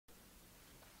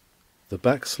The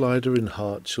backslider in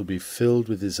heart shall be filled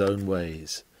with his own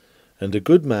ways, and a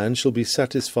good man shall be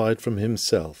satisfied from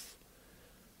himself.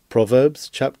 Proverbs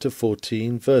chapter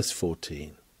 14, verse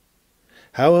 14.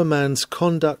 How a man's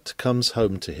conduct comes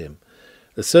home to him.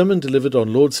 A sermon delivered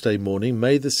on Lord's Day morning,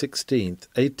 May the 16th,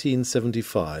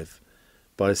 1875,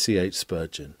 by C.H.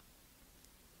 Spurgeon.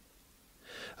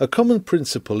 A common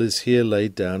principle is here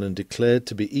laid down and declared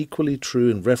to be equally true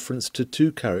in reference to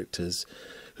two characters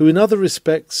who in other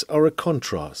respects are a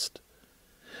contrast.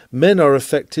 Men are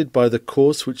affected by the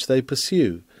course which they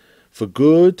pursue. For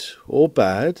good or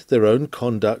bad, their own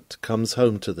conduct comes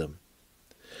home to them.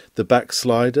 The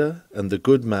backslider and the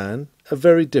good man are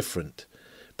very different,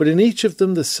 but in each of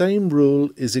them the same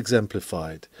rule is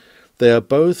exemplified. They are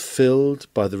both filled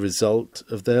by the result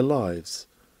of their lives.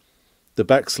 The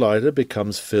backslider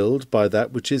becomes filled by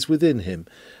that which is within him,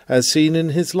 as seen in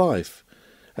his life,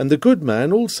 and the good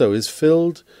man also is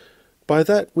filled by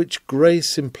that which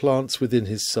grace implants within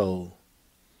his soul.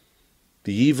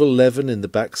 The evil leaven in the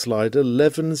backslider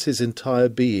leavens his entire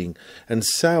being and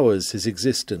sours his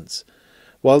existence,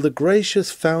 while the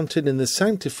gracious fountain in the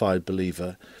sanctified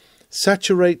believer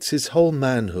saturates his whole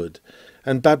manhood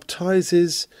and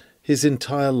baptizes his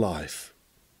entire life.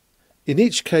 In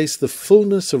each case the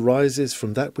fullness arises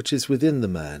from that which is within the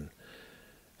man,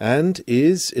 and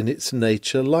is in its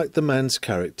nature like the man's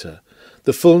character.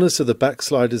 The fullness of the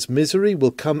backslider's misery will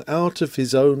come out of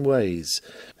his own ways,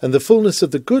 and the fullness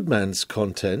of the good man's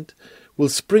content will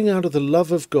spring out of the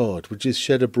love of God which is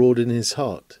shed abroad in his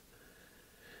heart.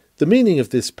 The meaning of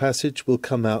this passage will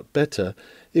come out better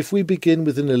if we begin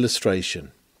with an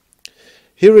illustration.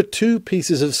 Here are two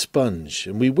pieces of sponge,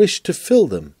 and we wish to fill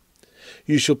them.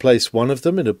 You shall place one of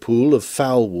them in a pool of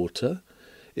foul water.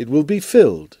 It will be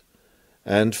filled,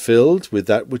 and filled with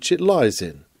that which it lies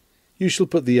in. You shall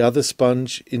put the other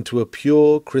sponge into a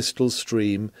pure crystal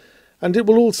stream, and it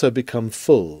will also become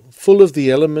full of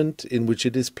the element in which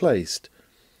it is placed.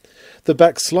 The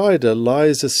backslider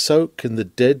lies a soak in the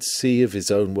dead sea of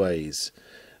his own ways,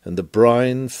 and the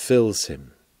brine fills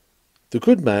him. The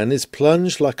good man is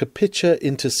plunged like a pitcher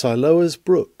into Siloa's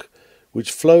brook,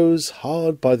 which flows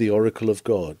hard by the oracle of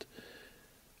God,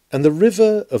 and the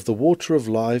river of the water of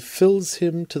life fills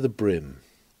him to the brim.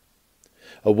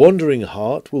 A wandering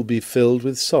heart will be filled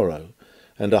with sorrow,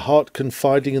 and a heart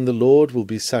confiding in the Lord will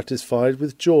be satisfied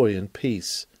with joy and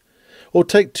peace. Or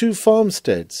take two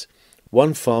farmsteads.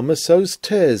 One farmer sows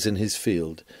tares in his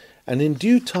field, and in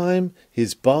due time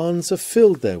his barns are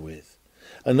filled therewith.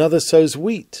 Another sows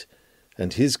wheat,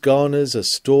 and his garners are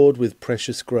stored with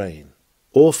precious grain.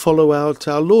 Or follow out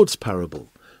our Lord's parable.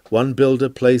 One builder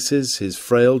places his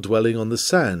frail dwelling on the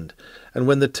sand, and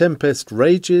when the tempest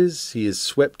rages, he is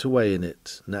swept away in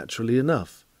it, naturally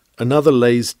enough. Another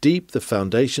lays deep the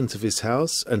foundations of his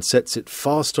house, and sets it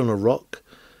fast on a rock,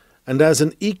 and as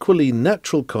an equally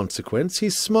natural consequence, he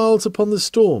smiles upon the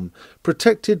storm,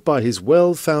 protected by his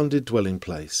well-founded dwelling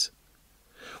place.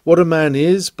 What a man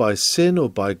is, by sin or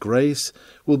by grace,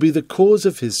 will be the cause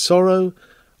of his sorrow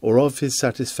or of his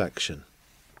satisfaction.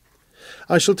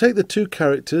 I shall take the two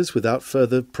characters without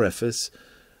further preface,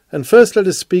 and first let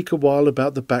us speak a while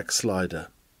about the backslider.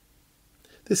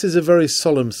 This is a very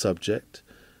solemn subject,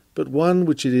 but one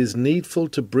which it is needful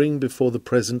to bring before the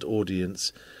present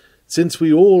audience, since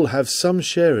we all have some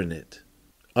share in it.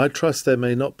 I trust there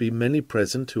may not be many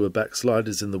present who are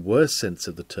backsliders in the worst sense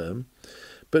of the term,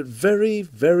 but very,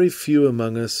 very few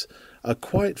among us are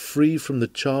quite free from the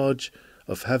charge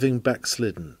of having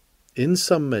backslidden, in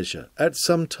some measure, at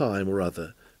some time or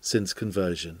other, since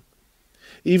conversion.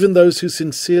 Even those who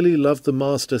sincerely love the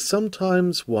Master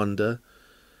sometimes wonder,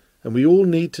 and we all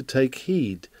need to take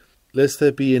heed, lest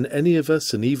there be in any of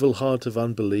us an evil heart of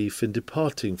unbelief in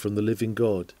departing from the living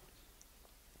God.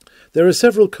 There are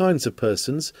several kinds of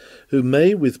persons who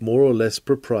may, with more or less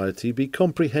propriety, be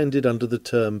comprehended under the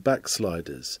term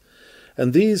backsliders,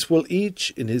 and these will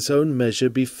each in his own measure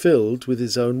be filled with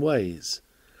his own ways.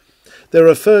 There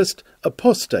are first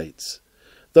apostates,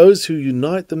 those who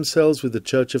unite themselves with the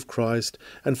Church of Christ,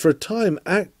 and for a time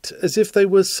act as if they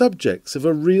were subjects of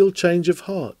a real change of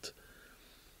heart.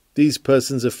 These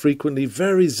persons are frequently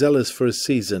very zealous for a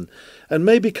season, and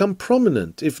may become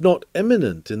prominent, if not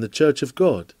eminent, in the Church of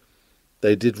God.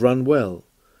 They did run well,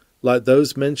 like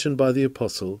those mentioned by the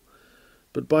Apostle,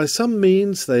 but by some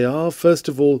means they are, first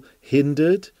of all,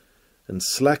 hindered and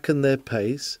slacken their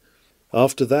pace.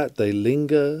 After that they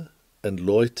linger and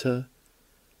loiter,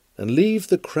 and leave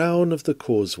the crown of the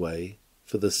causeway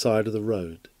for the side of the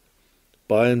road.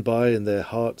 By and by in their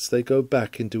hearts they go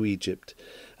back into Egypt,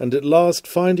 and at last,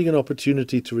 finding an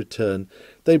opportunity to return,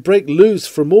 they break loose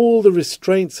from all the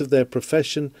restraints of their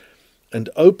profession and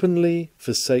openly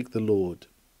forsake the Lord.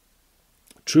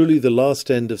 Truly the last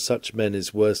end of such men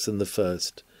is worse than the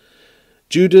first.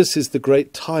 Judas is the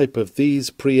great type of these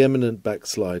preeminent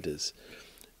backsliders.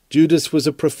 Judas was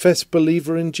a professed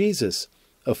believer in Jesus,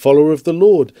 a follower of the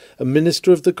Lord, a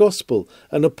minister of the gospel,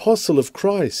 an apostle of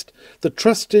Christ, the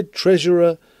trusted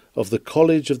treasurer of the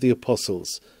college of the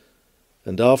apostles,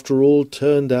 and after all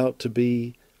turned out to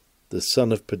be the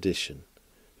son of perdition,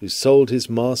 who sold his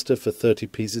master for 30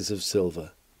 pieces of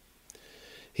silver.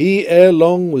 He ere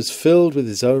long was filled with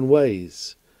his own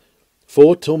ways,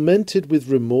 for, tormented with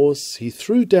remorse, he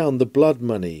threw down the blood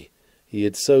money he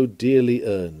had so dearly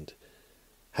earned,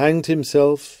 hanged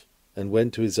himself, and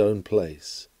went to his own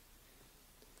place.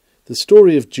 The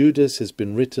story of Judas has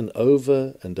been written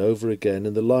over and over again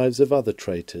in the lives of other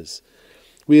traitors.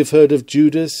 We have heard of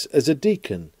Judas as a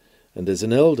deacon and as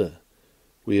an elder.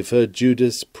 We have heard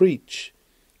Judas preach.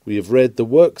 We have read the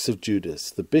works of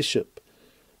Judas, the bishop,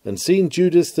 and seen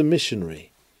Judas the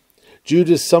missionary.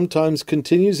 Judas sometimes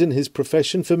continues in his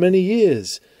profession for many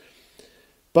years,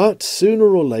 but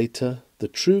sooner or later the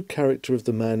true character of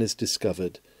the man is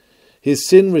discovered. His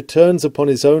sin returns upon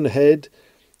his own head,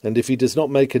 and if he does not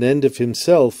make an end of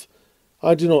himself,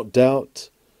 I do not doubt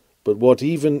but what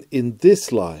even in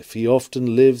this life he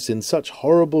often lives in such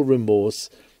horrible remorse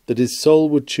that his soul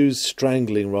would choose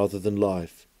strangling rather than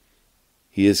life.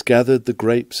 He has gathered the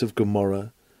grapes of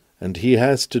Gomorrah, and he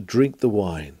has to drink the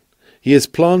wine. He has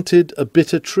planted a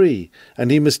bitter tree,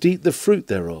 and he must eat the fruit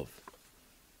thereof.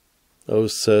 O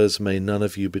sirs, may none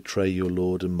of you betray your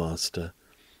Lord and Master.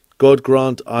 God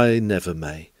grant I never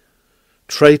may.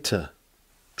 Traitor,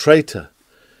 traitor,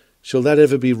 shall that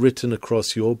ever be written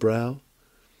across your brow?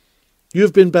 You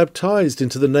have been baptized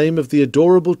into the name of the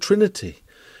adorable Trinity.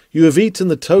 You have eaten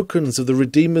the tokens of the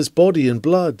Redeemer's body and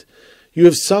blood. You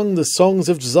have sung the songs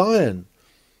of Zion.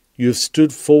 You have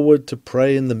stood forward to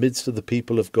pray in the midst of the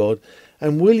people of God,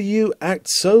 and will you act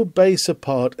so base a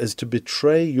part as to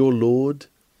betray your Lord?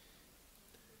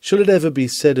 Shall it ever be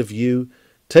said of you,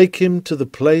 take him to the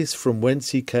place from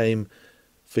whence he came,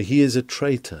 for he is a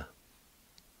traitor?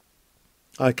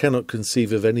 I cannot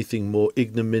conceive of anything more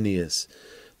ignominious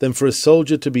than for a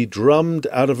soldier to be drummed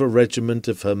out of a regiment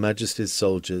of Her Majesty's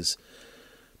soldiers.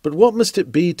 But what must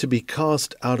it be to be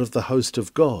cast out of the host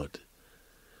of God?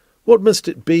 What must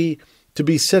it be to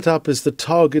be set up as the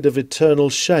target of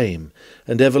eternal shame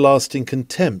and everlasting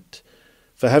contempt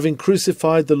for having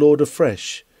crucified the Lord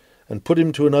afresh and put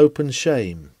him to an open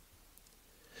shame?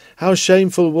 How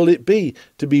shameful will it be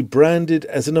to be branded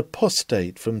as an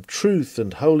apostate from truth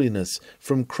and holiness,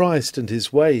 from Christ and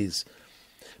his ways?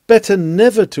 Better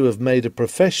never to have made a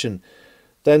profession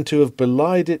than to have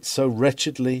belied it so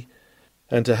wretchedly,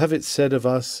 and to have it said of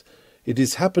us, it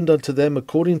is happened unto them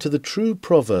according to the true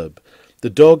proverb, the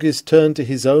dog is turned to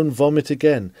his own vomit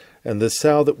again, and the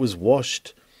sow that was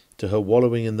washed to her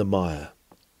wallowing in the mire.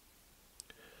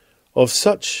 Of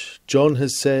such John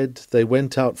has said, they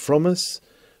went out from us,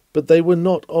 but they were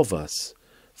not of us.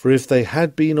 For if they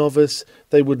had been of us,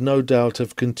 they would no doubt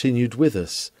have continued with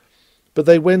us. But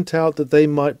they went out that they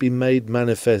might be made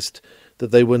manifest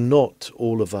that they were not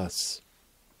all of us.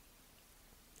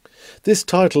 This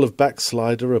title of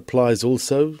backslider applies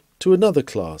also to another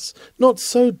class, not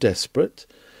so desperate,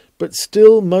 but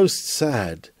still most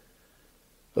sad,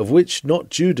 of which not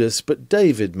Judas but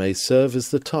David may serve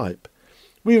as the type.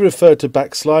 We refer to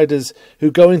backsliders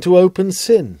who go into open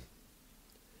sin.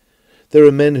 There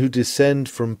are men who descend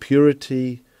from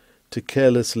purity to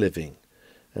careless living,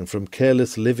 and from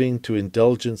careless living to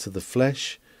indulgence of the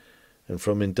flesh, and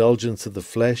from indulgence of the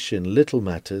flesh in little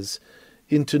matters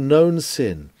into known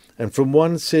sin, and from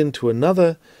one sin to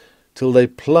another, till they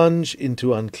plunge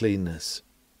into uncleanness.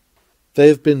 They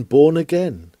have been born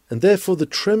again, and therefore the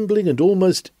trembling and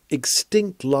almost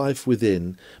extinct life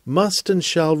within must and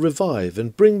shall revive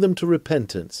and bring them to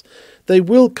repentance. They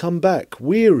will come back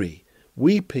weary,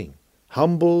 weeping,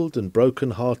 humbled and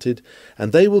broken-hearted,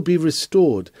 and they will be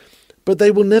restored, but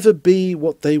they will never be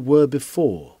what they were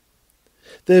before.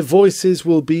 Their voices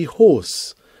will be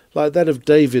hoarse, like that of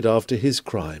David after his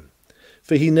crime,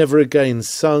 for he never again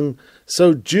sung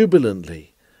so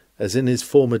jubilantly as in his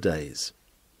former days.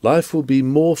 Life will be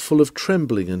more full of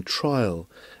trembling and trial,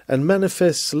 and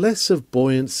manifests less of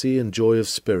buoyancy and joy of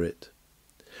spirit.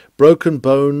 Broken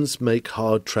bones make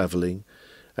hard travelling,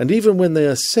 and even when they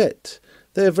are set,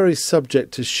 they are very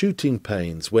subject to shooting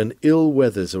pains when ill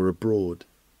weathers are abroad.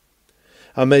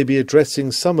 I may be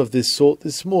addressing some of this sort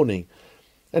this morning,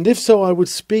 and if so I would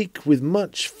speak with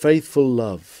much faithful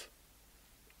love.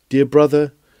 Dear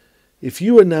brother, if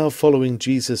you are now following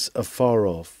Jesus afar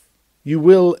off, you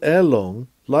will ere long,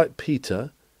 like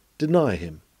Peter, deny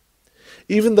him.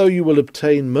 Even though you will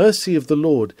obtain mercy of the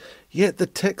Lord, yet the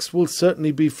text will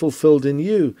certainly be fulfilled in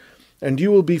you, and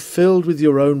you will be filled with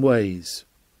your own ways.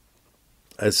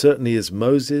 As certainly as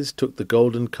Moses took the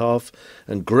golden calf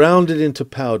and ground it into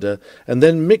powder, and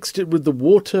then mixed it with the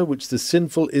water which the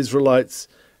sinful Israelites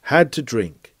had to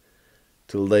drink,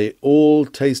 till they all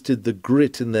tasted the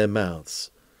grit in their mouths,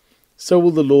 so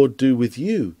will the Lord do with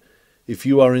you, if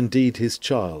you are indeed his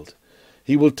child.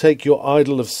 He will take your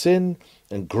idol of sin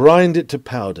and grind it to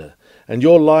powder, and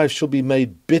your life shall be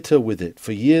made bitter with it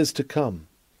for years to come.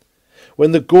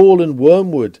 When the gall and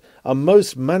wormwood are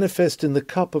most manifest in the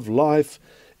cup of life,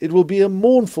 it will be a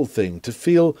mournful thing to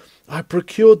feel, I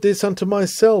procured this unto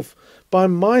myself by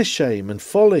my shame and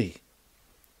folly.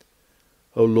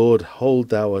 O Lord, hold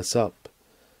thou us up,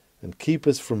 and keep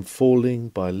us from falling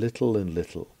by little and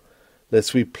little,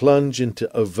 lest we plunge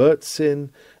into overt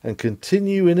sin and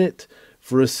continue in it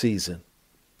for a season.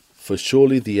 For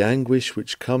surely the anguish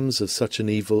which comes of such an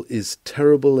evil is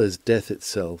terrible as death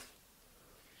itself.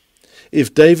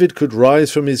 If David could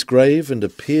rise from his grave and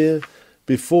appear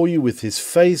before you with his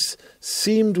face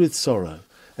seamed with sorrow,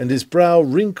 and his brow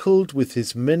wrinkled with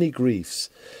his many griefs,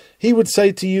 he would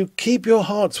say to you, Keep your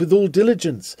hearts with all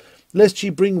diligence, lest ye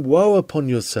bring woe upon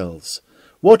yourselves.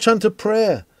 Watch unto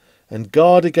prayer, and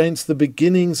guard against the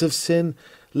beginnings of sin,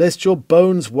 lest your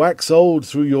bones wax old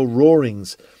through your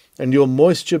roarings, and your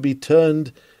moisture be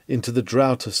turned into the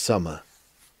drought of summer.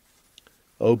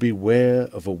 O beware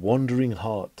of a wandering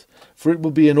heart, for it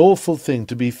will be an awful thing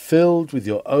to be filled with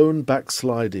your own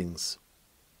backslidings.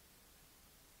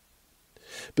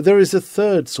 But there is a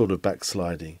third sort of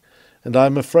backsliding, and I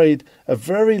am afraid a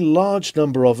very large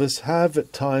number of us have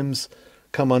at times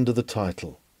come under the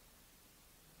title.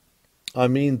 I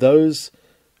mean those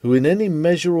who in any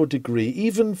measure or degree,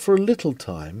 even for a little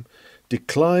time,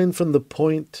 decline from the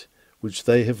point which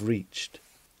they have reached.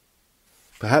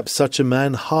 Perhaps such a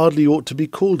man hardly ought to be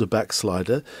called a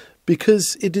backslider,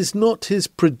 because it is not his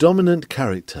predominant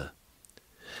character.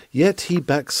 Yet he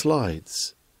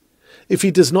backslides. If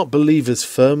he does not believe as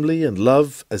firmly and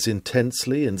love as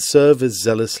intensely and serve as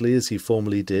zealously as he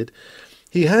formerly did,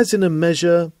 he has in a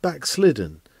measure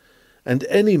backslidden, and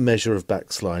any measure of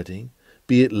backsliding,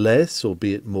 be it less or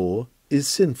be it more, is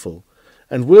sinful,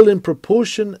 and will, in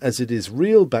proportion as it is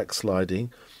real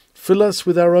backsliding, fill us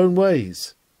with our own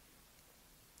ways.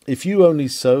 If you only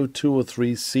sow 2 or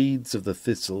 3 seeds of the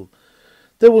thistle,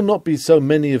 there will not be so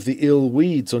many of the ill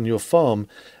weeds on your farm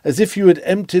as if you had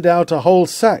emptied out a whole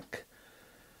sack.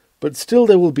 But still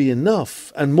there will be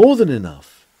enough, and more than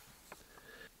enough.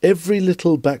 Every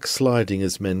little backsliding,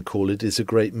 as men call it, is a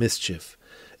great mischief.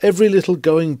 Every little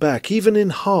going back, even in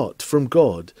heart, from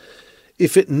God,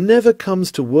 if it never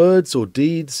comes to words or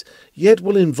deeds, yet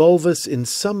will involve us in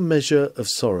some measure of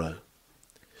sorrow.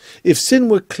 If sin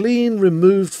were clean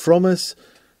removed from us,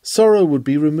 sorrow would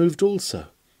be removed also.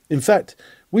 In fact,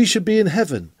 we should be in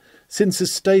heaven, since a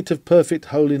state of perfect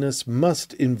holiness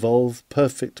must involve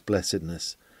perfect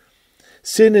blessedness.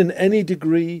 Sin in any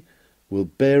degree will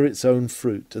bear its own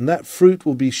fruit, and that fruit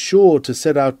will be sure to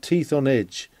set our teeth on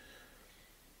edge.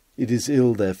 It is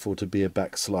ill, therefore, to be a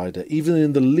backslider, even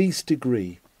in the least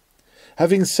degree.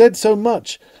 Having said so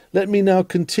much, let me now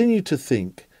continue to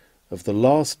think of the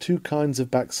last 2 kinds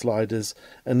of backsliders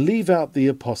and leave out the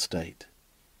apostate.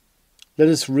 Let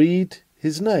us read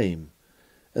his name,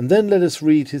 and then let us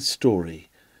read his story.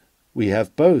 We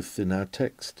have both in our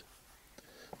text.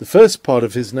 The first part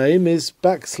of his name is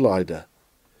backslider.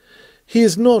 He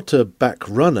is not a back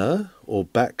runner or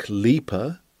back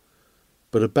leaper,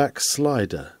 but a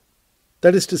backslider.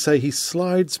 That is to say, he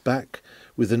slides back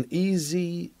with an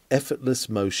easy, effortless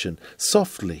motion,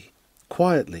 softly,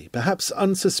 quietly, perhaps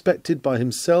unsuspected by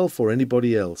himself or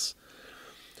anybody else.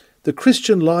 The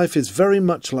Christian life is very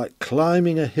much like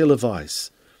climbing a hill of ice.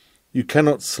 You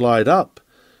cannot slide up.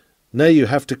 Nay, you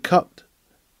have to cut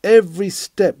every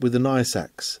step with an ice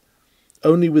axe.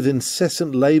 Only with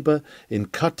incessant labour in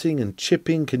cutting and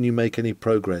chipping can you make any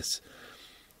progress.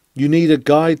 You need a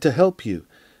guide to help you,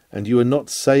 and you are not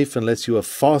safe unless you are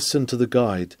fastened to the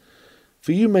guide,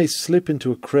 for you may slip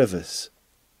into a crevice.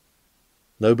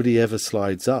 Nobody ever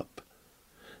slides up.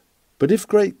 But if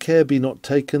great care be not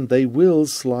taken, they will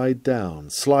slide down,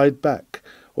 slide back,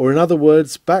 or in other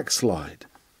words, backslide.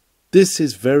 This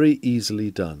is very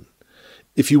easily done.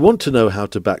 If you want to know how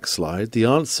to backslide, the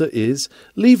answer is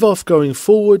leave off going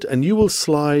forward and you will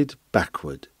slide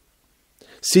backward.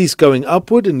 Cease going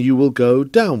upward and you will go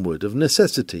downward of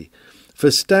necessity,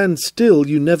 for stand still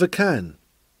you never can.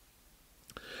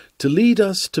 To lead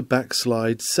us to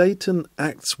backslide, Satan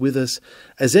acts with us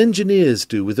as engineers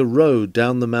do with a road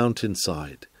down the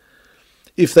mountainside.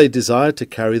 If they desire to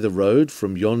carry the road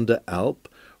from yonder Alp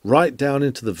right down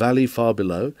into the valley far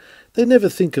below, they never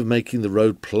think of making the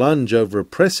road plunge over a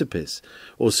precipice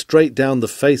or straight down the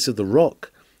face of the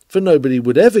rock, for nobody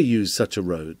would ever use such a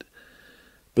road.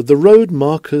 But the road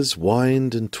markers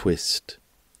wind and twist.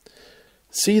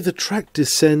 See, the track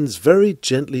descends very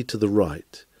gently to the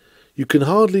right. You can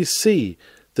hardly see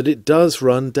that it does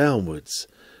run downwards.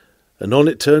 Anon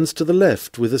it turns to the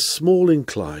left with a small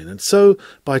incline, and so,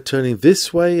 by turning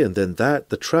this way and then that,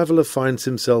 the traveller finds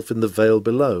himself in the vale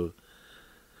below.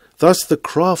 Thus the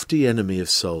crafty enemy of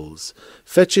souls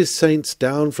fetches saints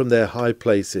down from their high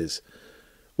places.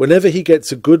 Whenever he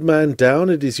gets a good man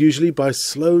down, it is usually by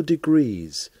slow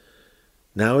degrees.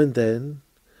 Now and then,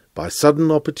 by sudden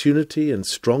opportunity and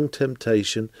strong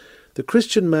temptation, the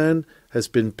Christian man has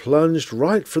been plunged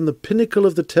right from the pinnacle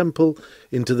of the temple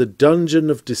into the dungeon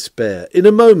of despair, in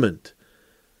a moment.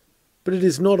 But it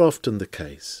is not often the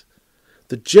case.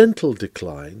 The gentle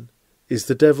decline is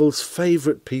the devil's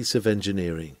favourite piece of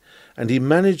engineering, and he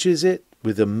manages it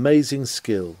with amazing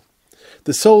skill.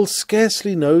 The soul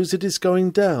scarcely knows it is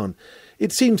going down.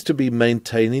 It seems to be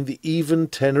maintaining the even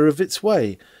tenor of its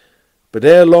way, but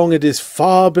ere long it is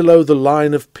far below the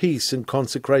line of peace and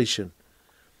consecration.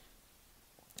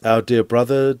 Our dear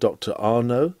brother, Dr.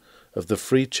 Arnaud, of the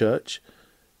Free Church,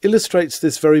 illustrates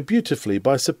this very beautifully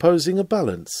by supposing a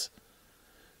balance.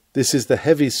 This is the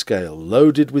heavy scale,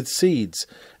 loaded with seeds,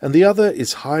 and the other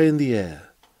is high in the air.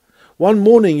 One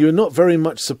morning you are not very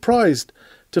much surprised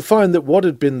to find that what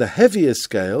had been the heavier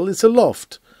scale is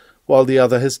aloft, while the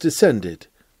other has descended.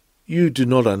 You do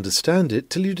not understand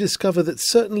it till you discover that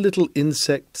certain little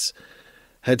insects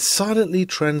had silently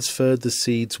transferred the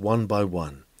seeds one by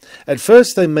one. At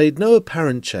first they made no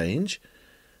apparent change.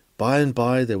 By and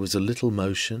by there was a little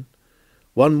motion.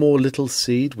 One more little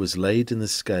seed was laid in the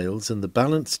scales, and the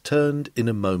balance turned in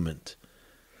a moment.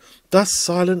 Thus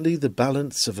silently the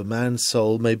balance of a man's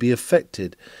soul may be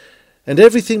affected, and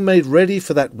everything made ready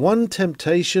for that one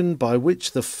temptation by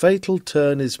which the fatal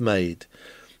turn is made,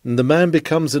 and the man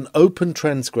becomes an open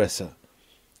transgressor.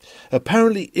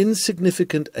 Apparently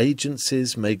insignificant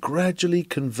agencies may gradually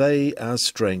convey our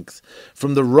strength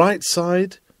from the right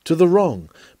side to the wrong,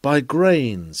 by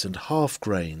grains and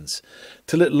half-grains,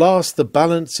 till at last the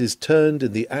balance is turned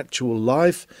in the actual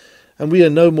life, and we are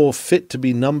no more fit to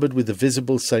be numbered with the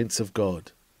visible saints of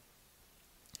God.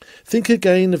 Think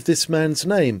again of this man's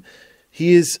name.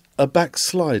 He is a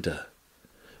backslider.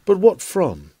 But what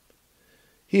from?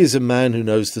 He is a man who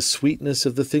knows the sweetness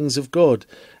of the things of God,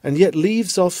 and yet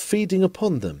leaves off feeding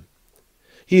upon them.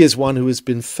 He is one who has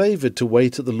been favoured to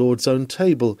wait at the Lord's own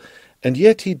table, and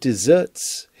yet he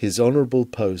deserts his honourable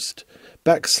post,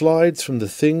 backslides from the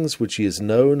things which he has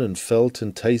known and felt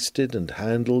and tasted and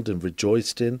handled and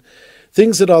rejoiced in,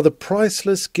 things that are the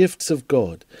priceless gifts of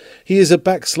God. He is a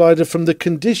backslider from the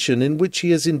condition in which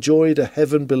he has enjoyed a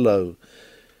heaven below.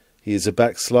 He is a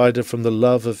backslider from the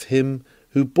love of him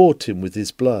who bought him with his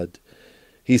blood.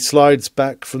 He slides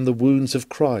back from the wounds of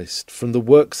Christ, from the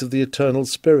works of the eternal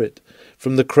Spirit,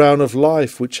 from the crown of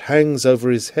life which hangs over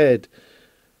his head,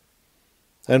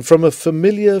 and from a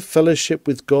familiar fellowship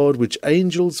with God which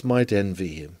angels might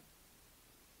envy him.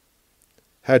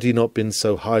 Had he not been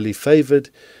so highly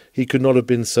favoured, he could not have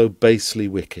been so basely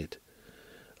wicked.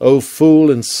 O fool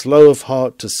and slow of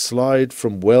heart to slide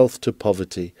from wealth to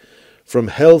poverty, from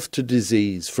health to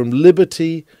disease, from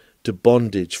liberty to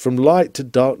bondage, from light to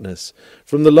darkness,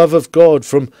 from the love of God,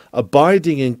 from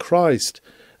abiding in Christ,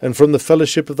 and from the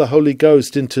fellowship of the Holy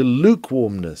Ghost into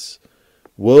lukewarmness,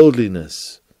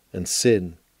 worldliness, and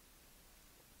sin.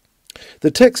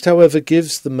 The text, however,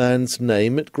 gives the man's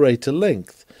name at greater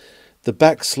length, the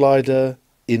backslider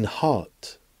in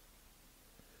heart.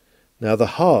 Now the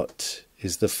heart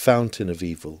is the fountain of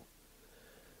evil.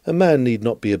 A man need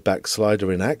not be a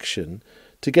backslider in action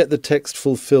to get the text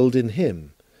fulfilled in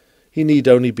him. He need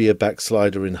only be a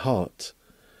backslider in heart.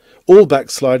 All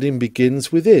backsliding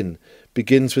begins within,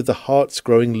 begins with the heart's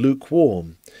growing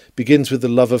lukewarm, begins with the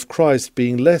love of Christ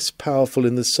being less powerful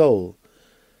in the soul.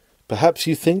 Perhaps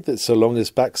you think that so long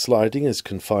as backsliding is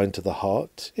confined to the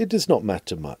heart, it does not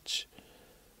matter much.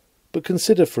 But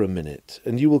consider for a minute,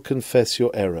 and you will confess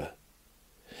your error.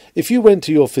 If you went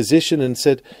to your physician and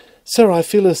said, "Sir, I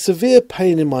feel a severe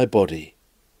pain in my body,"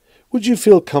 would you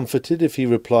feel comforted if he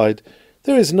replied,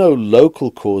 "There is no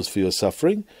local cause for your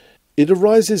suffering. It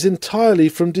arises entirely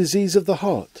from disease of the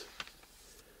heart"?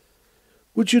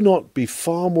 Would you not be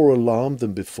far more alarmed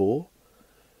than before?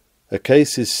 A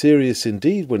case is serious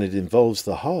indeed when it involves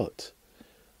the heart.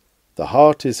 The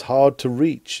heart is hard to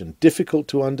reach and difficult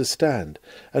to understand,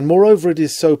 and moreover it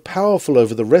is so powerful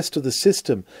over the rest of the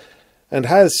system, and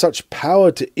has such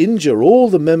power to injure all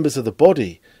the members of the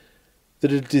body,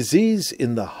 that a disease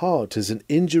in the heart is an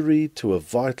injury to a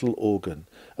vital organ,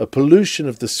 a pollution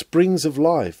of the springs of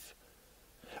life.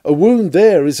 A wound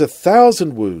there is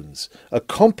 1,000 wounds, a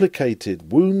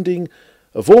complicated wounding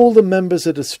of all the members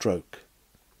at a stroke.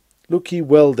 Look ye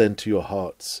well then to your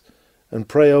hearts, and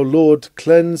pray, O Lord,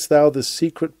 cleanse thou the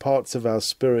secret parts of our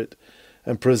spirit,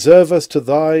 and preserve us to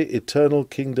thy eternal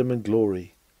kingdom and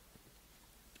glory.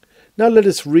 Now let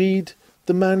us read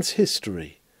the man's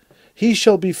history. He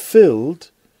shall be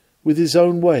filled with his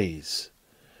own ways,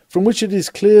 from which it is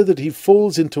clear that he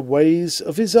falls into ways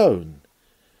of his own.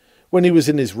 When he was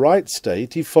in his right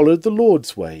state, he followed the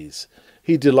Lord's ways.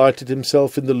 He delighted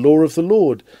himself in the law of the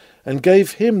Lord, and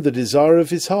gave him the desire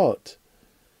of his heart.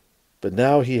 But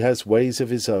now he has ways of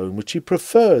his own, which he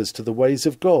prefers to the ways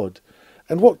of God.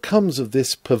 And what comes of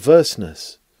this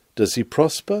perverseness? Does he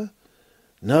prosper?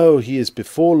 No, he is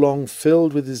before long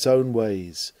filled with his own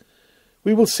ways.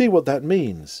 We will see what that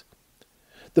means.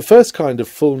 The first kind of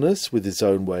fullness with his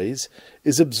own ways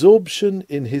is absorption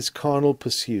in his carnal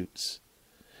pursuits.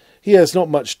 He has not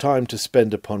much time to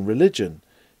spend upon religion.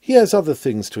 He has other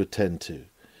things to attend to.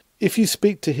 If you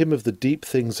speak to him of the deep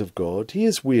things of God, he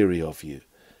is weary of you.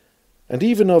 And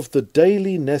even of the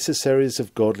daily necessaries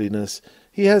of godliness,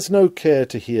 he has no care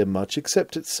to hear much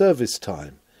except at service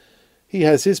time. He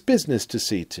has his business to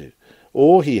see to,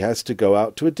 or he has to go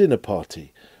out to a dinner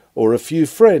party, or a few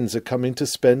friends are coming to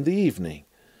spend the evening.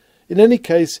 In any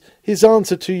case, his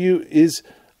answer to you is,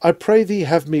 I pray thee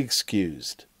have me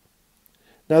excused.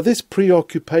 Now this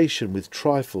preoccupation with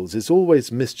trifles is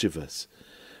always mischievous,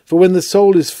 for when the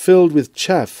soul is filled with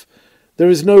chaff, there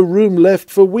is no room left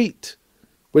for wheat.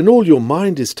 When all your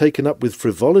mind is taken up with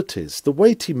frivolities, the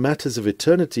weighty matters of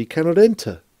eternity cannot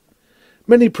enter.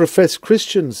 Many professed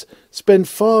Christians spend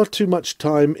far too much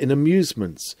time in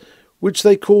amusements, which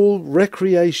they call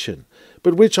recreation,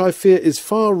 but which I fear is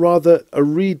far rather a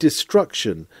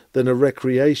redestruction than a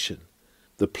recreation.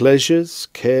 The pleasures,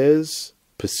 cares,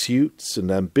 pursuits,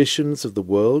 and ambitions of the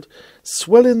world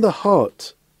swell in the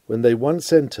heart when they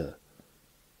once enter,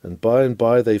 and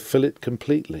by they fill it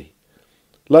completely.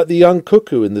 Like the young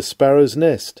cuckoo in the sparrow's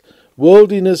nest,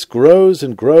 worldliness grows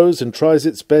and grows and tries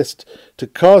its best to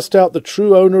cast out the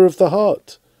true owner of the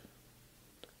heart.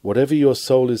 Whatever your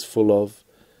soul is full of,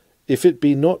 if it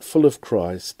be not full of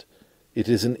Christ, it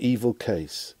is an evil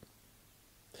case.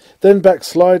 Then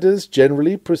backsliders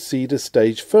generally proceed a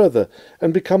stage further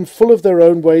and become full of their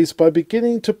own ways by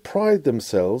beginning to pride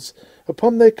themselves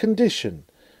upon their condition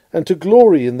and to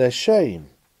glory in their shame.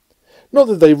 Not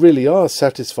that they really are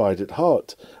satisfied at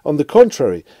heart. On the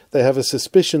contrary, they have a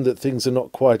suspicion that things are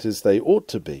not quite as they ought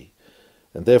to be,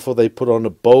 and therefore they put on a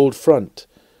bold front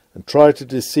and try to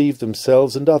deceive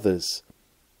themselves and others.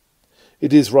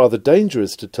 It is rather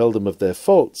dangerous to tell them of their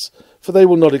faults, for they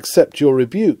will not accept your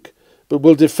rebuke, but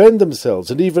will defend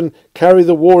themselves and even carry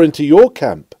the war into your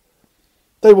camp.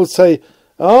 They will say,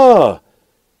 "Ah,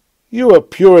 you are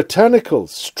puritanical,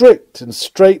 strict and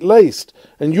straight-laced,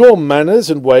 and your manners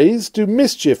and ways do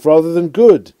mischief rather than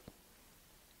good."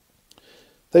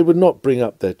 They would not bring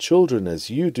up their children as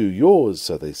you do yours,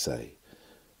 so they say.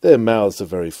 Their mouths are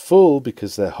very full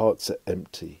because their hearts are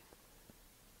empty.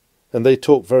 And they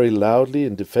talk very loudly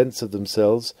in defence of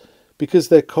themselves because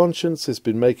their conscience has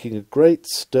been making a great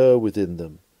stir within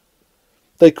them.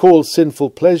 They call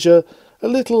sinful pleasure a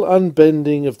little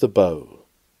unbending of the bow.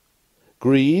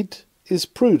 Greed is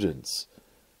prudence,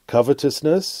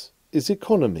 covetousness is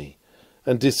economy,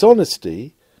 and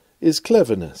dishonesty is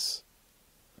cleverness.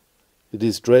 It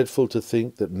is dreadful to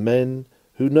think that men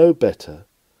who know better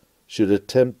should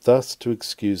attempt thus to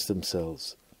excuse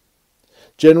themselves.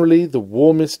 Generally, the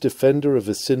warmest defender of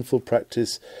a sinful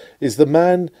practice is the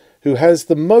man who has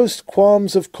the most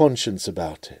qualms of conscience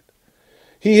about it.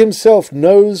 He himself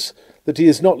knows that he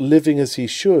is not living as he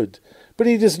should, but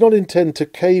he does not intend to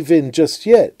cave in just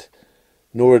yet,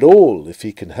 nor at all if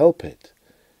he can help it.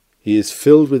 He is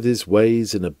filled with his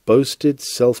ways in a boasted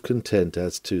self-content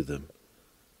as to them.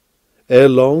 Ere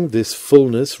long this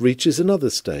fullness reaches another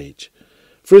stage,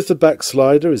 for if the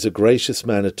backslider is a gracious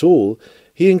man at all,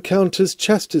 he encounters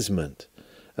chastisement,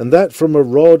 and that from a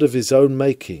rod of his own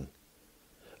making.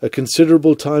 A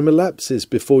considerable time elapses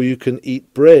before you can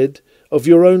eat bread of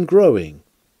your own growing.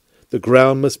 The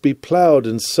ground must be ploughed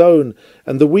and sown,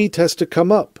 and the wheat has to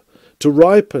come up, to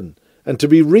ripen, and to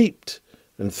be reaped,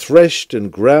 and threshed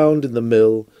and ground in the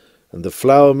mill, and the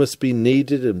flour must be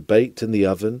kneaded and baked in the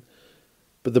oven.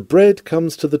 But the bread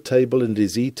comes to the table and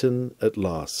is eaten at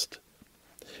last.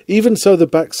 Even so the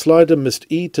backslider must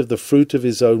eat of the fruit of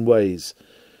his own ways.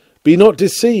 Be not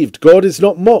deceived, God is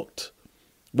not mocked.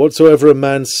 Whatsoever a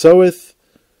man soweth,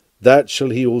 that shall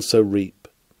he also reap.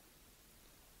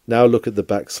 Now look at the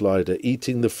backslider,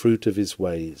 eating the fruit of his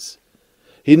ways.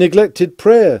 He neglected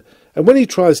prayer, and when he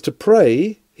tries to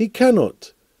pray, he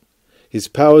cannot. His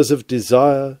powers of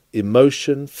desire,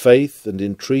 emotion, faith, and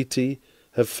entreaty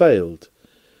have failed.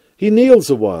 He kneels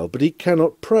a while, but he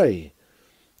cannot pray.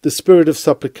 The spirit of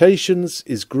supplications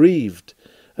is grieved,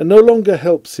 and no longer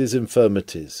helps his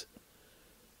infirmities.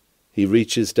 He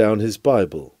reaches down his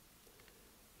Bible.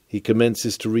 He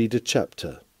commences to read a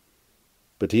chapter,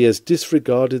 but he has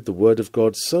disregarded the word of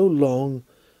God so long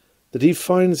that he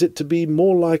finds it to be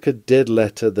more like a dead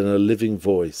letter than a living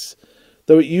voice,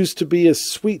 though it used to be a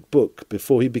sweet book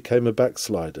before he became a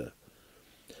backslider.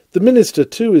 The minister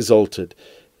too is altered.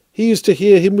 He used to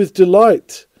hear him with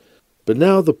delight, but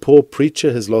now the poor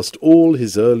preacher has lost all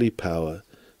his early power,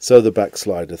 so the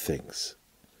backslider thinks.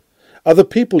 Other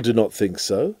people do not think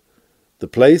so. The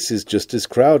place is just as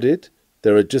crowded.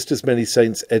 There are just as many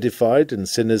saints edified and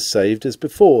sinners saved as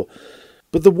before.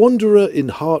 But the wanderer in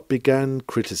heart began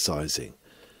criticizing,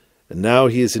 and now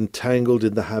he is entangled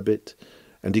in the habit,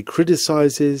 and he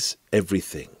criticizes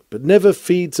everything, but never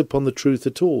feeds upon the truth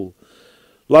at all.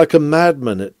 Like a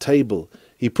madman at table,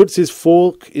 he puts his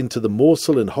fork into the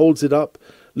morsel and holds it up,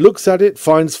 looks at it,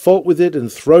 finds fault with it,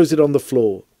 and throws it on the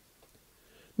floor.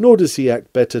 Nor does he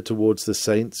act better towards the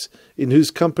saints, in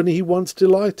whose company he once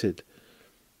delighted.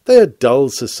 They are dull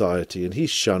society, and he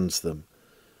shuns them.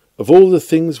 Of all the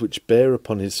things which bear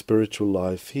upon his spiritual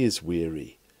life, he is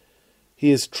weary. He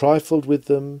has trifled with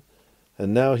them,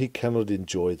 and now he cannot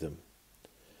enjoy them.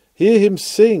 Hear him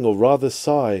sing, or rather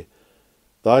sigh,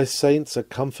 "Thy saints are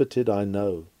comforted, I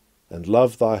know, and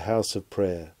love thy house of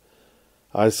prayer.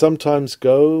 I sometimes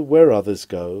go where others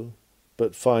go,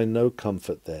 but find no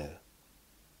comfort there."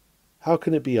 How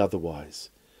can it be otherwise?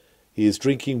 He is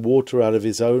drinking water out of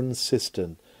his own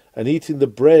cistern, and eating the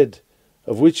bread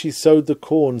of which he sowed the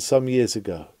corn some years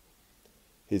ago.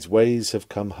 His ways have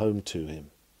come home to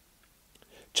him.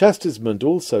 Chastisement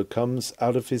also comes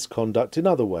out of his conduct in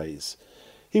other ways.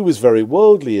 He was very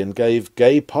worldly and gave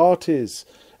gay parties,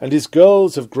 and his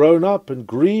girls have grown up and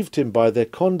grieved him by their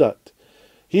conduct.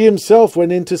 He himself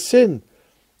went into sin,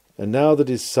 and now that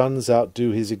his sons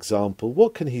outdo his example,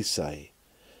 what can he say?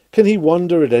 Can he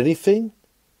wonder at anything?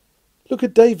 Look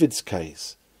at David's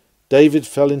case. David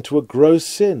fell into a gross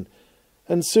sin,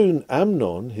 and soon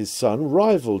Amnon, his son,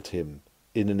 rivaled him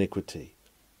in iniquity.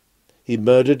 He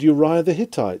murdered Uriah the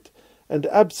Hittite, and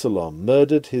Absalom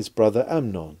murdered his brother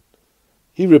Amnon.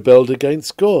 He rebelled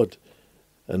against God,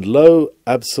 and lo,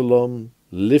 Absalom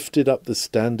lifted up the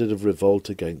standard of revolt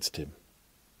against him.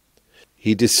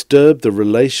 He disturbed the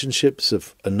relationships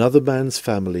of another man's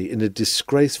family in a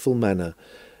disgraceful manner,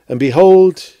 and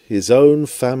behold, his own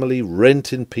family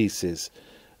rent in pieces,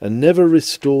 and never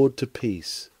restored to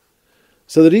peace.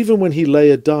 So that even when he lay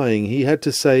a-dying, he had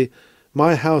to say,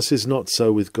 "My house is not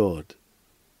so with God."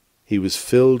 He was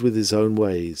filled with his own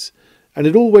ways, and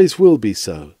it always will be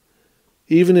so,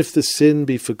 even if the sin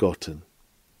be forgotten.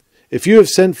 If you have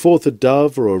sent forth a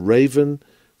dove or a raven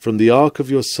from the ark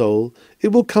of your soul,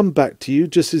 it will come back to you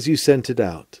just as you sent it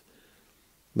out.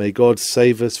 May God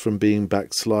save us from being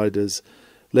backsliders,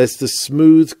 lest the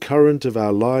smooth current of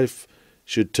our life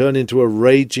should turn into a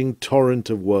raging torrent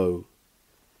of woe.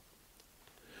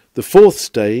 The fourth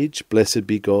stage, blessed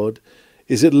be God,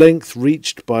 is at length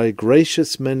reached by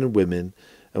gracious men and women,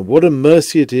 and what a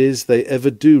mercy it is they ever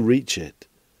do reach it.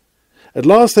 At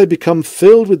last they become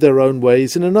filled with their own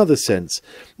ways in another sense,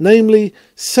 namely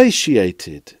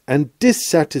satiated and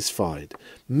dissatisfied,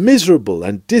 miserable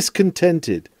and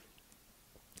discontented.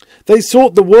 They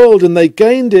sought the world and they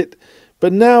gained it,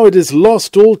 but now it has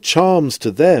lost all charms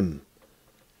to them.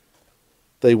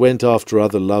 They went after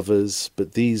other lovers,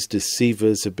 but these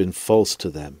deceivers have been false to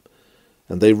them.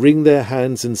 And they wring their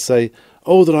hands and say,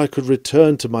 "Oh, that I could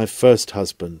return to my first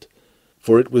husband,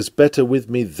 for it was better with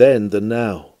me then than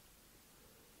now."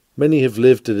 Many have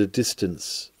lived at a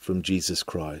distance from Jesus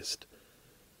Christ,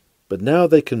 but now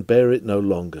they can bear it no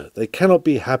longer. They cannot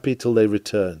be happy till they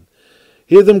return.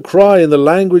 Hear them cry in the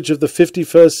language of the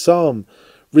 51st Psalm,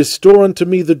 "Restore unto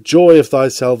me the joy of thy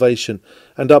salvation,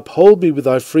 and uphold me with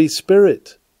thy free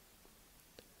spirit."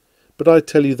 But I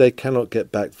tell you, they cannot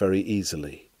get back very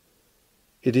easily.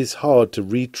 It is hard to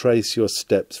retrace your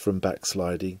steps from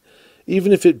backsliding,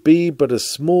 even if it be but a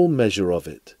small measure of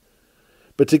it.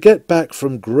 But to get back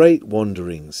from great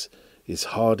wanderings is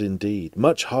hard indeed,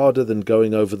 much harder than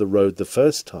going over the road the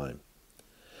first time.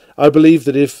 I believe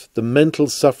that if the mental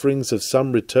sufferings of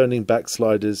some returning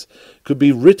backsliders could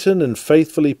be written and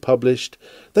faithfully published,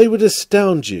 they would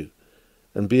astound you,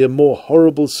 and be a more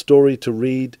horrible story to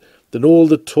read than all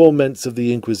the torments of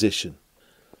the Inquisition.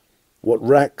 What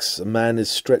racks a man is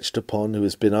stretched upon who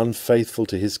has been unfaithful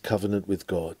to his covenant with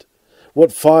God.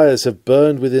 What fires have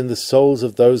burned within the souls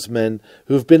of those men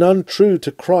who have been untrue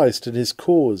to Christ and his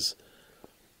cause.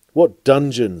 What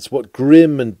dungeons, what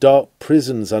grim and dark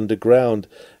prisons underground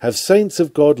have saints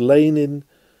of God lain in,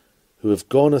 who have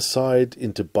gone aside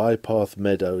into bypath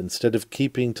meadow instead of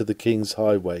keeping to the King's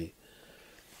highway.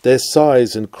 Their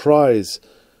sighs and cries,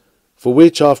 for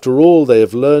which after all they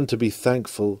have learned to be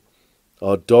thankful,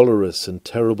 are dolorous and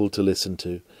terrible to listen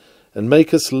to, and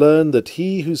make us learn that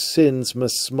he who sins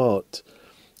must smart,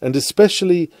 and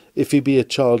especially if he be a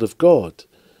child of God.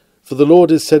 For the Lord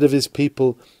has said of his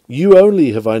people, "You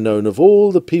only have I known of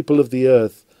all the people of the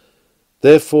earth,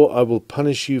 therefore I will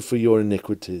punish you for your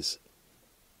iniquities."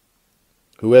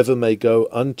 Whoever may go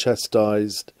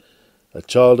unchastised, a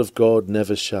child of God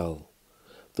never shall.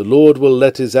 The Lord will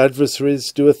let his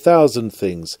adversaries do 1,000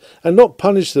 things, and not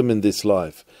punish them in this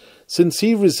life, since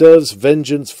he reserves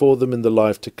vengeance for them in the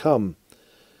life to come.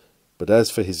 But as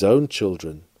for his own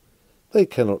children, they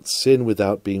cannot sin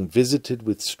without being visited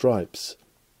with stripes.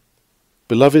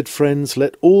 Beloved friends,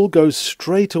 let all go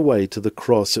straight away to the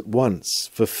cross at once,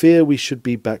 for fear we should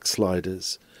be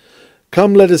backsliders.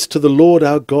 Come, let us to the Lord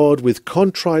our God with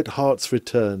contrite hearts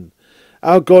return.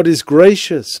 Our God is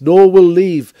gracious, nor will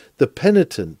leave the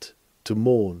penitent to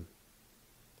mourn.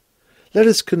 Let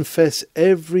us confess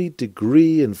every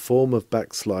degree and form of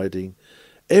backsliding,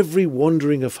 every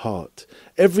wandering of heart,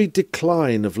 every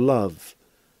decline of love,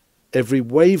 every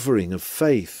wavering of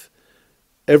faith,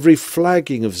 every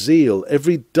flagging of zeal,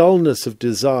 every dullness of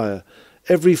desire,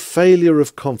 every failure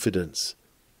of confidence.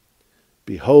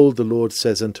 Behold, the Lord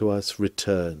says unto us,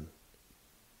 "Return."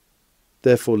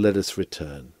 Therefore let us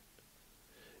return.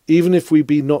 Even if we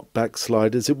be not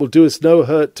backsliders, it will do us no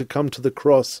hurt to come to the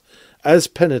cross as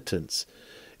penitents.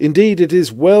 Indeed, it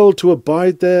is well to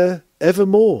abide there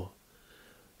evermore.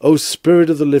 O Spirit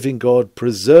of the living God,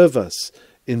 preserve us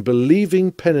in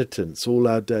believing penitence all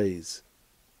our days.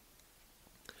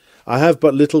 I have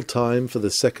but little time for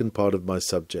the second part of my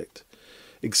subject.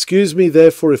 Excuse me,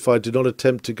 therefore, if I do not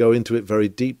attempt to go into it very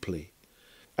deeply.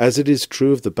 As it is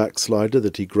true of the backslider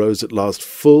that he grows at last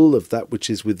full of that which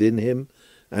is within him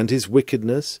and his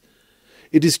wickedness,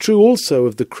 it is true also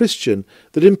of the Christian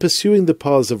that in pursuing the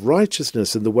paths of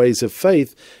righteousness and the ways of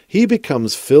faith, he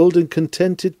becomes filled and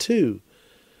contented too.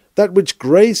 That which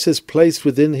grace has placed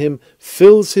within him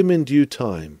fills him in due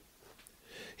time.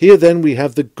 Here then we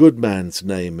have the good man's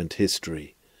name and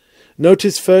history.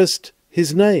 Notice first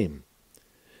his name.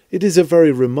 It is a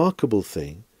very remarkable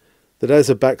thing that as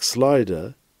a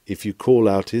backslider, if you call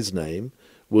out his name,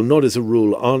 will not as a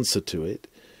rule answer to it,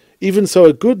 even so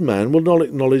a good man will not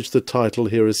acknowledge the title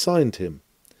here assigned him.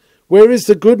 Where is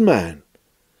the good man?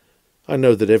 I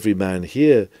know that every man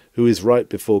here who is right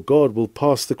before God will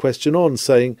pass the question on,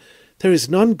 saying, "There is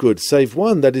none good save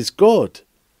one, that is God."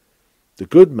 The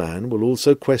good man will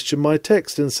also question my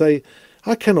text and say,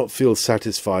 "I cannot feel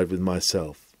satisfied with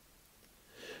myself."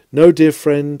 No, dear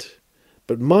friend,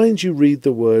 but mind you read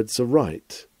the words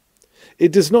aright.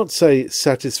 It does not say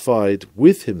satisfied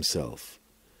with himself.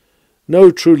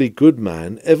 No truly good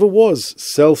man ever was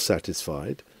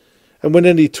self-satisfied, and when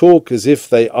any talk as if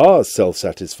they are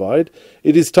self-satisfied,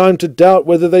 it is time to doubt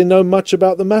whether they know much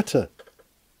about the matter.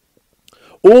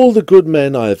 All the good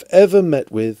men I have ever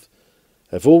met with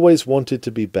have always wanted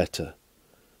to be better.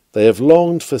 They have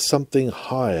longed for something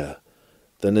higher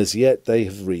than as yet they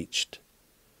have reached.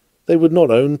 They would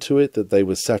not own to it that they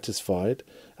were satisfied,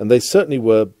 and they certainly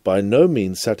were by no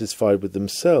means satisfied with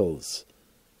themselves.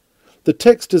 The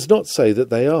text does not say that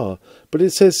they are, but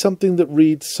it says something that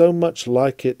reads so much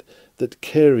like it that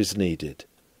care is needed.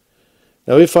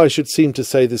 Now, if I should seem to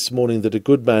say this morning that a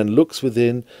good man looks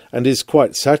within and is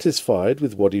quite satisfied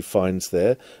with what he finds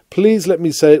there, please let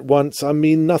me say at once I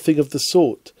mean nothing of the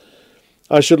sort.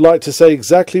 I should like to say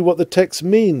exactly what the text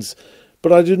means,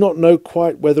 but I do not know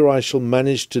quite whether I shall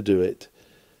manage to do it,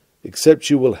 except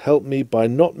you will help me by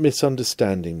not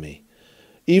misunderstanding me,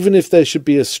 even if there should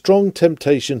be a strong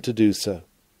temptation to do so.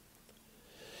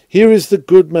 Here is the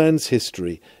good man's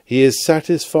history. He is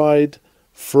satisfied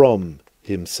from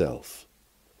himself.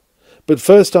 But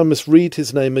first I must read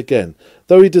his name again.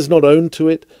 Though he does not own to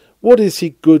it, what is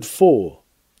he good for?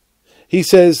 He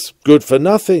says, good for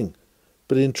nothing,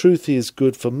 but in truth he is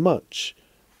good for much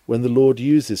when the Lord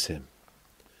uses him.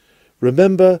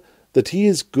 Remember that he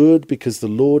is good because the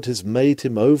Lord has made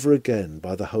him over again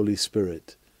by the Holy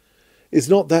Spirit. Is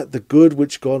not that the good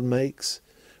which God makes?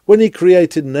 When he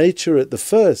created nature at the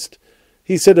first,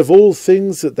 he said of all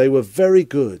things that they were very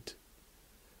good.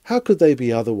 How could they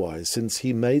be otherwise, since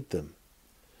he made them?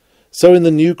 So in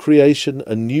the new creation,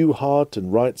 a new heart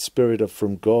and right spirit are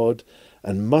from God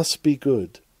and must be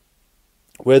good.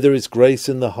 Where there is grace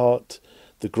in the heart,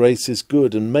 the grace is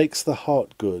good and makes the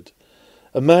heart good.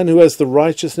 A man who has the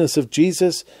righteousness of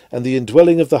Jesus and the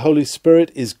indwelling of the Holy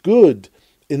Spirit is good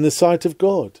in the sight of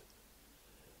God.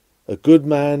 A good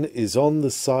man is on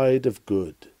the side of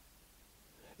good.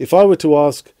 If I were to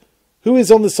ask, who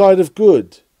is on the side of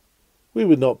good? We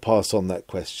would not pass on that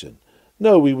question.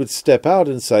 No, we would step out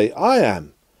and say, I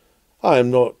am. I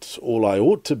am not all I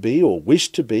ought to be or wish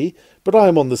to be, but I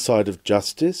am on the side of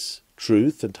justice,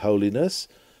 truth and holiness.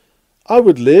 I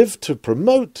would live to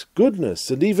promote goodness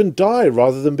and even die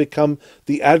rather than become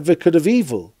the advocate of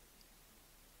evil.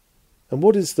 And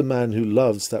what is the man who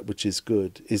loves that which is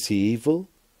good? Is he evil?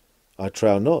 I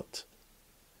trow not.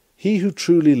 He who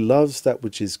truly loves that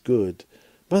which is good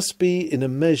must be in a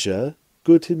measure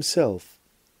good himself.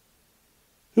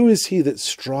 Who is he that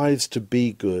strives to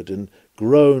be good and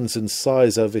groans and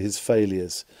sighs over his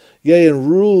failures, yea, and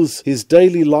rules his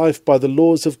daily life by the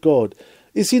laws of God?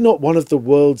 Is he not one of the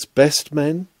world's best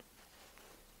men?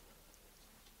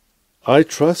 I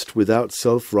trust without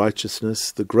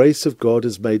self-righteousness the grace of God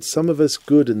has made some of us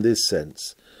good in this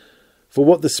sense. For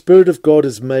what the Spirit of God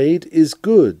has made is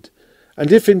good,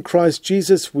 and if in Christ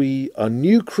Jesus we are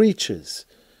new creatures,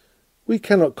 we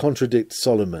cannot contradict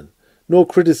Solomon, nor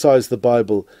criticize the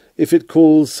Bible if it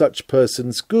calls such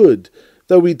persons good,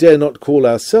 though we dare not call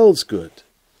ourselves good.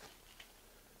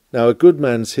 Now a good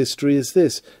man's history is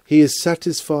this: he is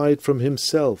satisfied from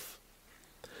himself.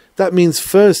 That means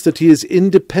first that he is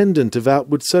independent of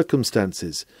outward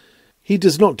circumstances. He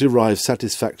does not derive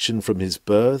satisfaction from his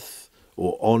birth,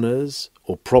 or honours,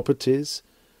 or properties.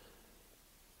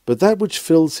 But that which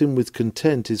fills him with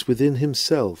content is within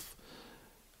himself.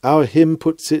 Our hymn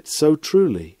puts it so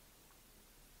truly.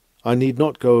 I need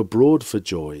not go abroad for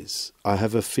joys. I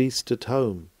have a feast at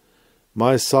home.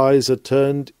 My sighs are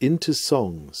turned into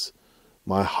songs.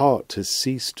 My heart has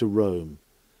ceased to roam.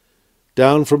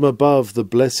 Down from above the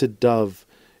blessed dove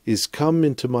is come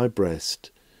into my breast,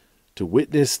 to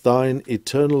witness thine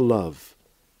eternal love,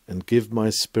 and give my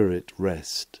spirit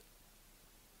rest.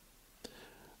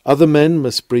 Other men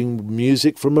must bring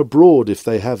music from abroad if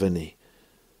they have any,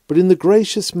 but in the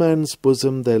gracious man's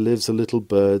bosom there lives a little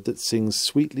bird that sings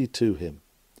sweetly to him.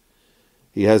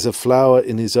 He has a flower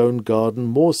in his own garden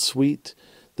more sweet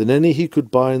than any he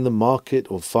could buy in the market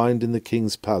or find in the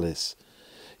king's palace.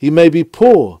 He may be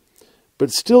poor,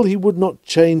 but still he would not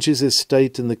change his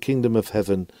estate in the kingdom of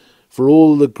heaven for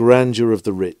all the grandeur of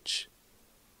the rich.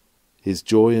 His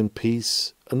joy and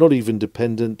peace are not even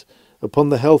dependent upon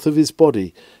the health of his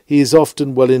body. He is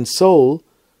often well in soul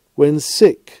when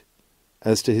sick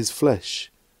as to his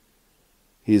flesh.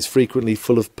 He is frequently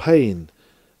full of pain,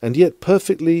 and yet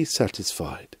perfectly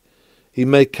satisfied. He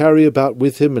may carry about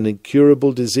with him an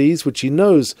incurable disease which he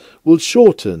knows will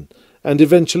shorten and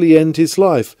eventually end his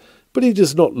life, but he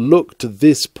does not look to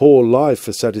this poor life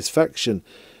for satisfaction.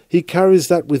 He carries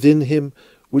that within him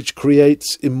which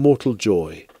creates immortal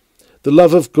joy. The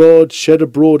love of God, shed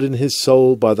abroad in his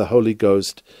soul by the Holy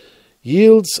Ghost,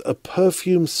 yields a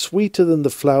perfume sweeter than the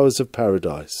flowers of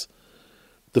paradise.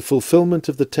 The fulfillment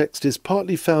of the text is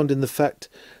partly found in the fact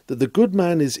that the good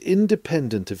man is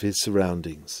independent of his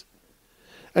surroundings,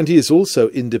 and he is also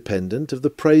independent of the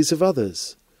praise of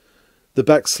others. The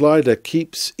backslider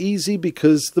keeps easy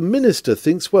because the minister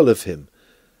thinks well of him,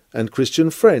 and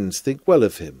Christian friends think well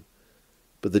of him.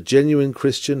 But the genuine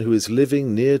Christian who is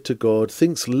living near to God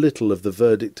thinks little of the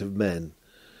verdict of men.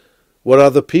 What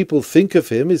other people think of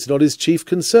him is not his chief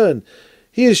concern.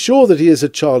 He is sure that he is a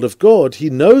child of God. He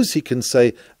knows he can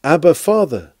say, Abba,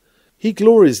 Father. He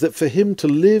glories that for him to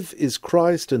live is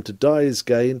Christ and to die is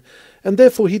gain, and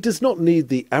therefore he does not need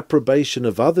the approbation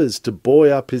of others to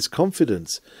buoy up his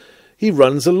confidence. He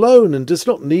runs alone and does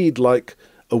not need, like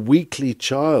a weakly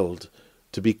child,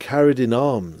 to be carried in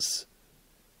arms.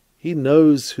 He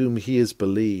knows whom he has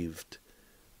believed,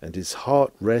 and his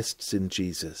heart rests in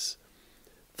Jesus.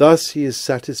 Thus he is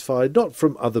satisfied not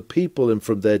from other people and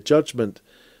from their judgment,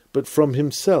 but from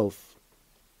himself.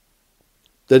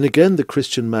 Then again the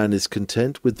Christian man is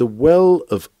content with the well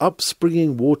of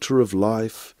upspringing water of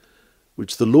life,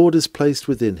 which the Lord has placed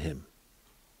within him.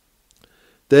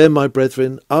 There, my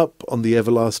brethren, up on the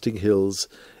everlasting hills,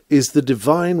 is the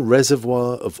divine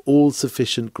reservoir of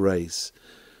all-sufficient grace,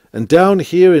 and down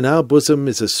here in our bosom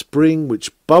is a spring which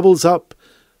bubbles up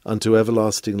unto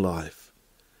everlasting life.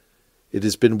 It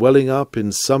has been welling up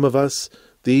in some of us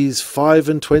these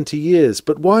 25 years,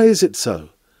 but why is it so?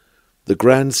 The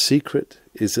grand secret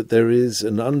is that there is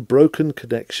an unbroken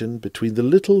connection between the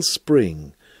little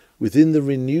spring within the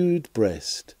renewed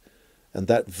breast and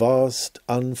that vast,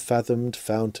 unfathomed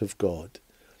fount of God.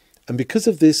 And because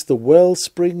of this, the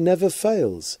wellspring never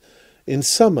fails. In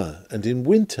summer and in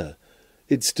winter,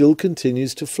 it still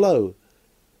continues to flow.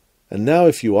 And now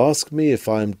if you ask me if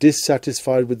I am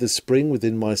dissatisfied with the spring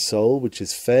within my soul, which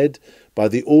is fed by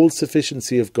the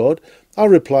all-sufficiency of God, I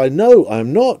reply, no, I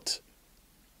am not.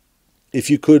 If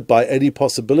you could, by any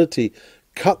possibility,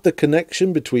 cut the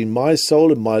connection between my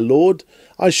soul and my Lord,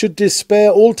 I should despair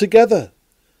altogether.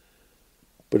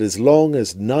 But as long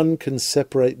as none can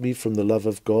separate me from the love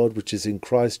of God, which is in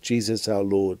Christ Jesus our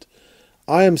Lord,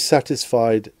 I am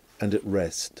satisfied and at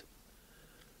rest.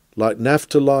 Like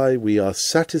Naphtali, we are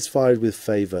satisfied with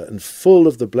favour and full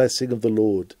of the blessing of the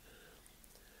Lord.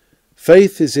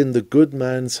 Faith is in the good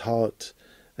man's heart,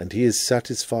 and he is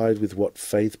satisfied with what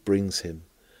faith brings him,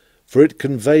 for it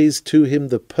conveys to him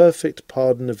the perfect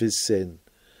pardon of his sin.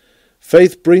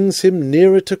 Faith brings him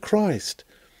nearer to Christ.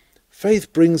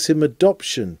 Faith brings him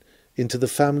adoption into the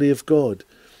family of God.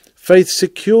 Faith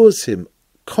secures him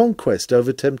conquest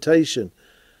over temptation.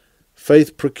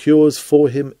 Faith procures for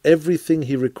him everything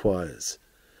he requires.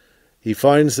 He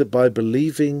finds that by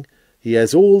believing he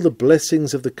has all the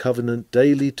blessings of the covenant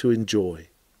daily to enjoy.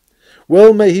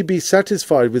 Well may he be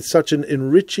satisfied with such an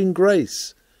enriching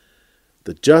grace.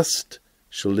 The just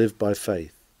shall live by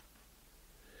faith.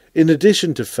 In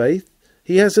addition to faith,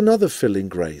 he has another filling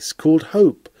grace called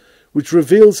hope, which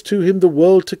reveals to him the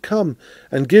world to come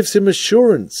and gives him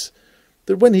assurance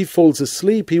that when he falls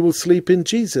asleep, he will sleep in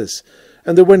Jesus,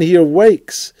 and that when he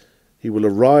awakes, he will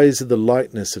arise in the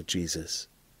likeness of Jesus.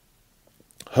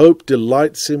 Hope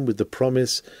delights him with the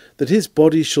promise that his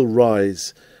body shall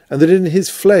rise, and that in his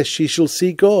flesh he shall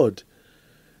see God.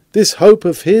 This hope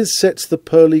of his sets the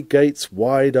pearly gates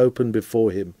wide open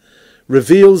before him,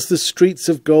 reveals the streets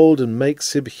of gold, and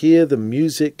makes him hear the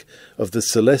music of the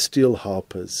celestial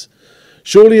harpers.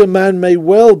 Surely a man may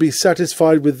well be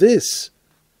satisfied with this.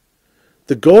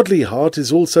 The godly heart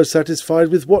is also satisfied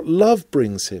with what love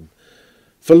brings him.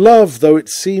 For love, though it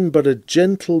seem but a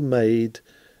gentle maid,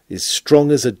 is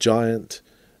strong as a giant,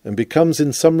 and becomes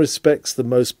in some respects the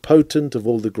most potent of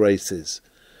all the graces.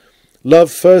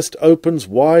 Love first opens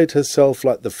wide herself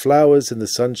like the flowers in the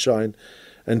sunshine,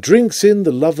 and drinks in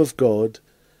the love of God,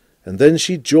 and then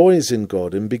she joys in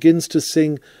God and begins to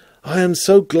sing, I am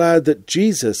so glad that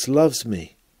Jesus loves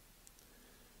me.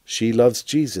 She loves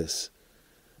Jesus,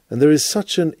 and there is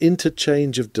such an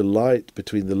interchange of delight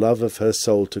between the love of her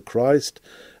soul to Christ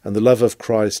and the love of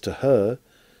Christ to her,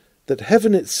 that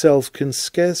heaven itself can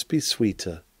scarce be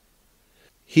sweeter.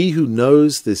 He who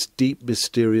knows this deep,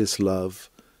 mysterious love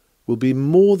will be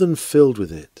more than filled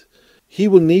with it. He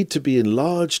will need to be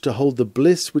enlarged to hold the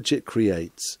bliss which it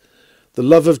creates. The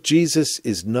love of Jesus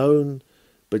is known,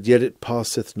 but yet it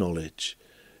passeth knowledge.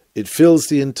 It fills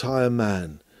the entire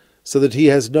man, so that he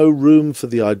has no room for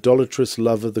the idolatrous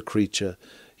love of the creature.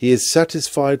 He is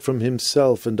satisfied from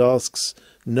himself and asks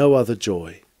no other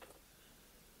joy.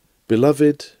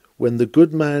 Beloved, when the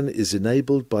good man is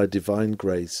enabled by divine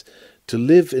grace to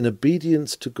live in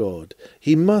obedience to God,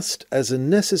 he must, as a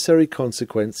necessary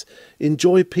consequence,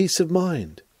 enjoy peace of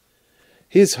mind.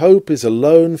 His hope is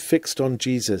alone fixed on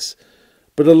Jesus,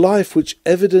 but a life which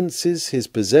evidences his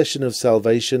possession of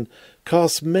salvation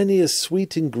casts many a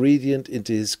sweet ingredient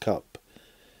into his cup.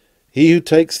 He who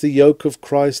takes the yoke of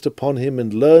Christ upon him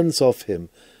and learns of him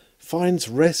finds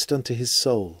rest unto his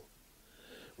soul.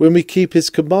 When we keep his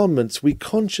commandments, we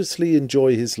consciously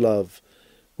enjoy his love,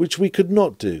 which we could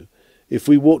not do if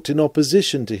we walked in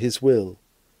opposition to his will.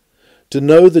 To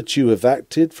know that you have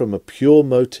acted from a pure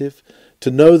motive, to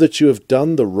know that you have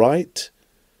done the right,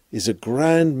 is a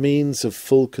grand means of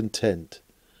full content.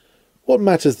 What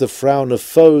matters the frown of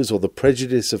foes or the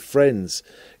prejudice of friends,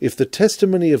 if the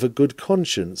testimony of a good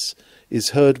conscience is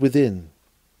heard within?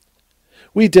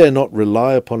 We dare not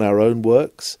rely upon our own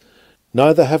works,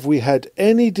 neither have we had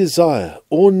any desire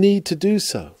or need to do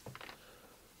so.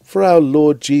 For our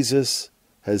Lord Jesus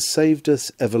has saved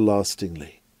us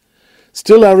everlastingly.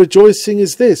 Still our rejoicing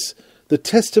is this, the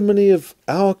testimony of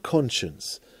our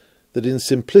conscience, that in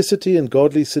simplicity and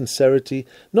godly sincerity,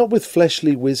 not with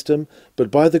fleshly wisdom,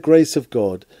 but by the grace of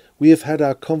God, we have had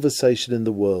our conversation in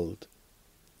the world.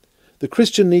 The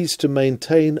Christian needs to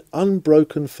maintain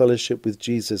unbroken fellowship with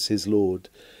Jesus his Lord,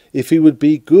 if he would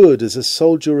be good as a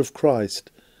soldier of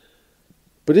Christ.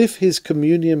 But if his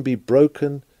communion be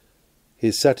broken,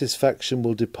 his satisfaction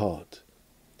will depart.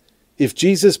 If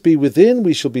Jesus be within,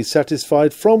 we shall be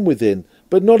satisfied from within,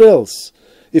 but not else.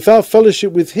 If our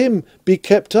fellowship with him be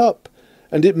kept up,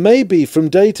 and it may be from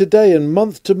day to day and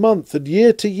month to month and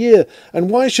year to year, and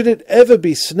why should it ever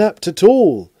be snapped at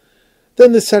all?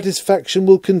 Then the satisfaction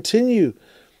will continue,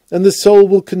 and the soul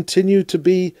will continue to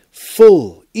be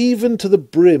full, even to the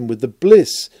brim, with the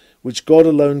bliss which God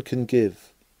alone can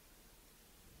give.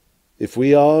 If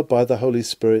we are, by the Holy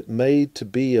Spirit, made to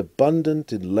be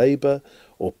abundant in labour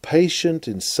or patient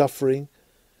in suffering,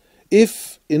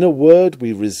 if, in a word,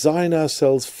 we resign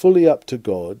ourselves fully up to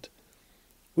God,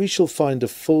 we shall find a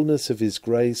fullness of His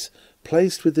grace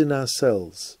placed within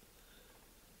ourselves.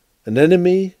 An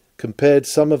enemy compared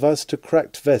some of us to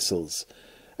cracked vessels,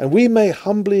 and we may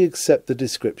humbly accept the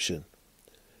description.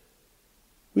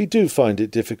 We do find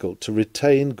it difficult to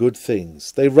retain good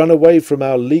things. They run away from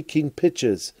our leaking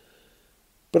pitchers.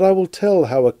 But I will tell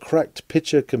how a cracked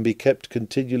pitcher can be kept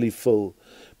continually full.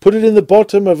 Put it in the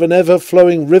bottom of an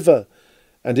ever-flowing river,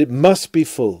 and it must be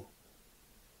full.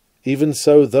 Even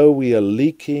so, though we are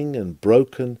leaking and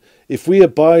broken, if we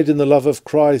abide in the love of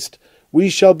Christ, we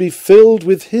shall be filled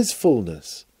with His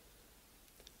fullness.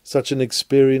 Such an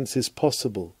experience is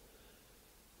possible.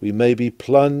 We may be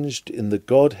plunged in the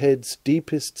Godhead's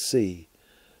deepest sea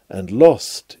and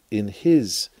lost in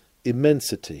His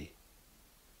immensity.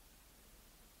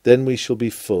 Then we shall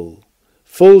be full,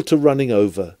 full to running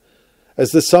over. As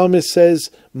the psalmist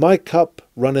says, "My cup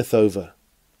runneth over."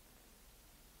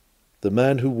 The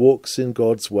man who walks in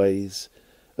God's ways,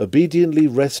 obediently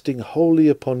resting wholly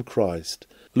upon Christ,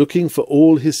 looking for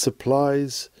all His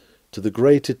supplies to the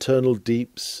great eternal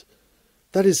deeps,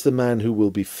 that is the man who will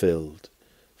be filled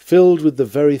with the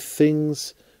very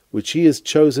things which he has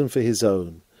chosen for his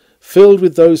own, filled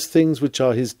with those things which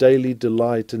are his daily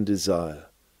delight and desire.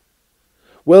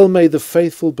 Well may the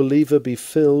faithful believer be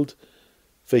filled,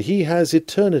 for he has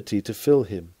eternity to fill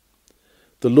him.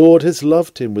 The Lord has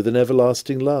loved him with an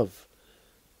everlasting love.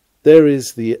 There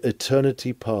is the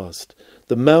eternity past.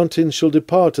 The mountains shall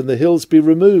depart and the hills be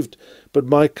removed, but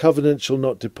my covenant shall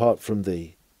not depart from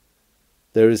thee.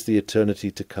 There is the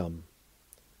eternity to come.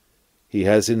 He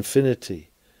has infinity,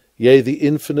 yea, the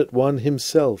infinite one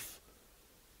himself.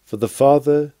 For the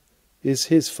Father is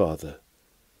his Father.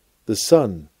 The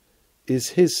Son is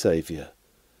his Saviour.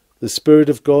 The Spirit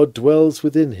of God dwells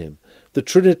within him. The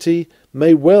Trinity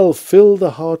may well fill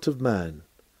the heart of man.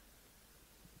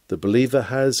 The believer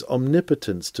has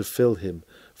omnipotence to fill him,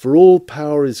 for all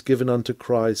power is given unto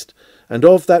Christ, and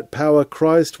of that power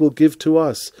Christ will give to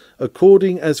us,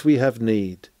 according as we have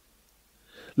need.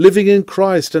 Living in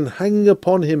Christ and hanging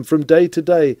upon him from day to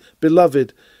day,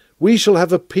 beloved, we shall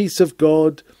have a peace of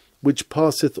God which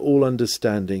passeth all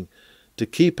understanding, to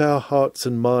keep our hearts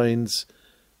and minds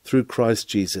through Christ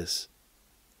Jesus.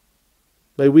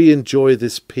 May we enjoy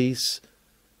this peace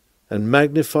and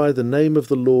magnify the name of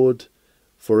the Lord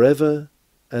for ever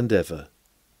and ever.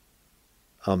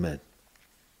 Amen.